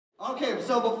Okay,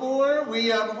 so before we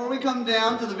come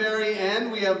down to the very end,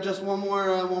 we have just one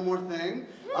more thing.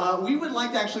 We would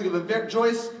like to actually give a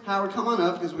Joyce Howard, come on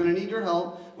up because we're going to need your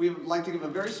help. We would like to give a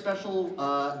very special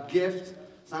gift.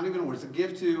 It's not even a word. It's a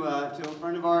gift to a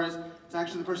friend of ours. It's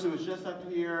actually the person who was just up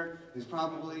here. He's right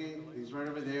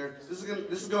over there. This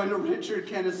is going to Richard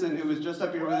Kennison, who was just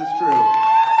up here with his crew.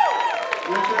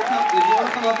 Richard, if you want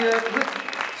to come up here.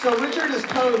 So Richard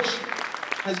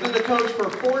has been the coach for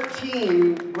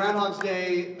 14 Groundhog's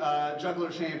Day juggler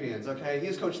champions, okay?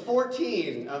 He's coached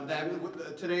 14 of them,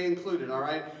 today included, all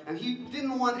right? And he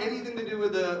didn't want anything to do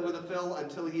with the fill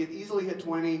until he had easily hit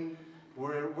 20.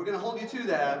 We're going to hold you to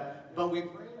that, but we...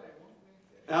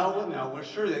 Oh, well, no, we're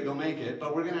sure that you'll make it,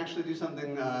 but we're going to actually do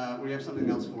something, we have something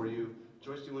else for you.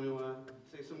 Joyce, do you want to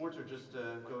say some words or just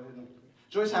go ahead and...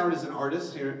 Joyce Howard is an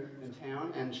artist here in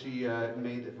town, and she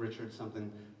made Richard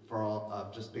something for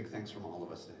all, just big thanks from all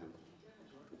of us to him.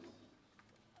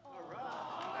 All right.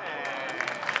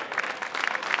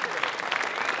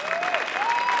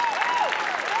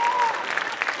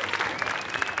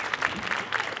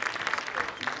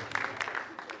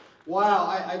 Wow,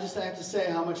 I just have to say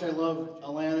how much I love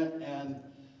Atlanta and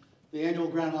the annual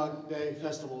Groundhog Day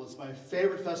Festival. It's my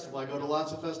favorite festival. I go to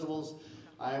lots of festivals.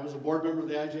 I was a board member of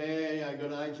the IJA. I go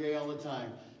to IJA all the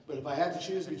time. But if I had to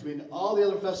choose between all the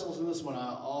other festivals and this one,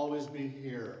 I'll always be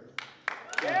here.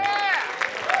 Yeah!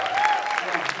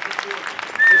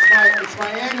 It's my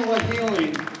annual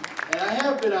healing. And I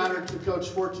have been honored to coach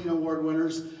 14 award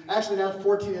winners. Actually, not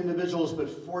 14 individuals, but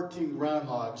 14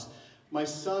 groundhogs. My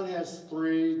son has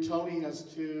 3, Tony has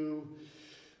 2.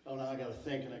 Oh, now I gotta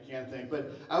think and I can't think.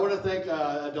 But I want to thank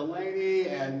Delaney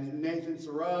and Nathan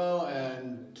Thoreau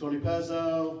and Tony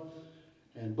Pezzo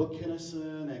and Book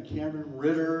Kennison and Cameron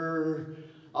Ritter,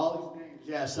 all these names.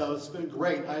 Yeah, so it's been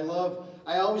great. I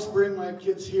always bring my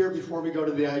kids here before we go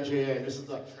to the IJA.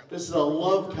 This is a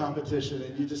love competition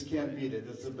and you just can't beat it.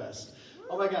 It's the best.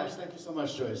 Oh my gosh, thank you so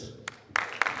much, Joyce.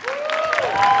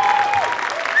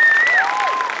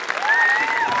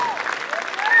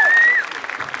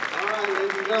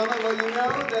 Well, you know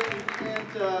that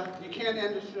you can't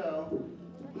end a show.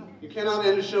 You cannot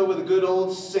end a show with a good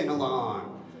old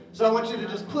sing-along. So I want you to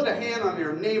just put a hand on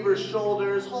your neighbor's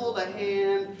shoulders, hold a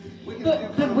hand.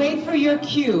 But wait for your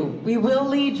cue. We will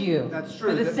lead you. That's true.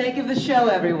 For the sake of the show,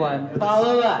 everyone,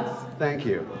 follow us. Thank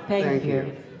you. Thank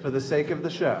you. For the sake of the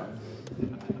show.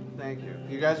 Thank you.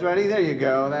 You guys ready? There you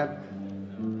go.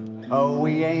 Oh,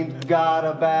 we ain't got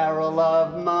a barrel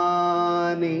of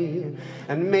money,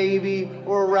 and maybe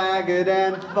we're ragged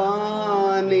and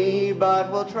funny,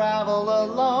 but we'll travel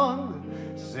along,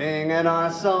 singing our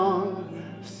song,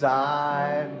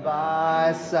 side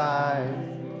by side.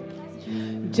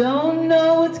 Don't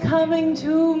know what's coming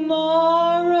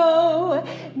tomorrow,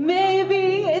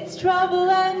 maybe it's trouble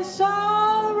and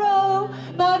sorrow,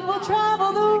 but we'll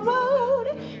travel the road,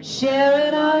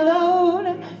 sharing our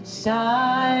load,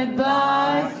 side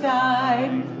by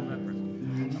side.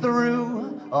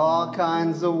 Through all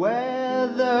kinds of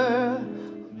weather,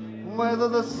 whether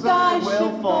the sun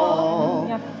will fall.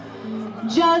 Yep.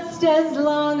 Just as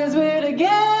long as we're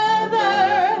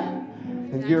together.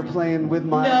 And you're playing with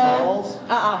my balls?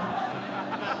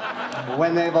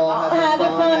 When they've all had their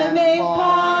fun and they've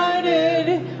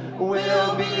parted,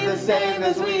 we'll be the same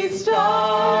as we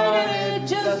started,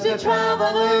 just to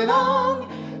travel along,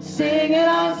 singing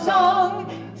our song,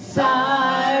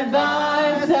 side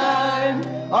by side.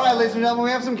 All right, ladies and gentlemen,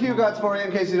 we have some cue cards for you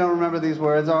in case you don't remember these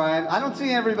words, all right? I don't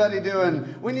see everybody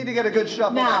we need to get a good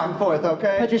shuffle back and forth,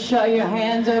 okay? Put your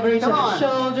hands over each other's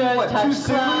shoulders, what, touch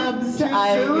clubs. Too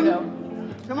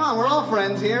soon? Come on, we're all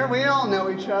friends here. We all know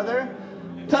each other.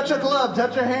 Touch a glove,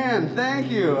 touch a hand.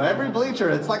 Thank you. Every bleacher.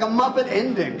 It's like a Muppet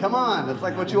ending. Come on. It's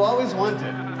like what you always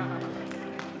wanted.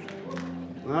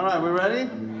 All right, we ready?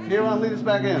 Here, I'll lead us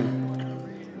back in.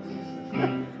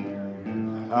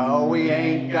 Oh, we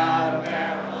ain't got a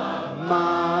barrel of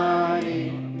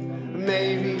money,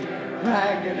 maybe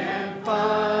ragged and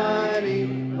funny,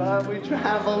 but we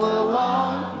travel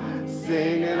along,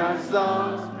 singing our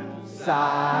songs,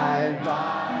 side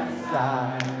by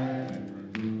side.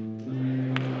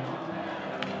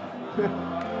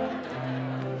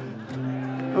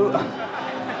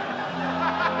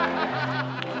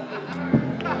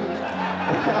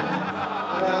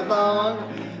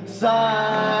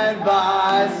 Side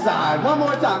by side. One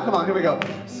more time. Come on, here we go.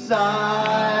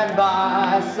 Side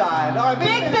by side. All right,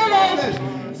 big finish.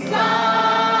 Side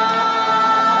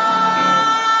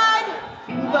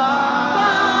by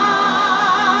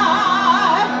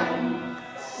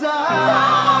side.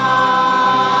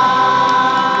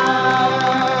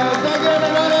 Thank you,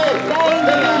 everybody.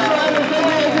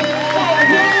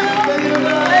 Thank you.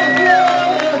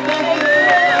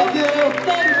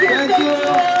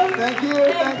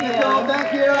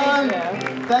 Thank you, Ron.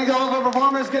 Thank all of our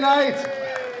performers. Good night.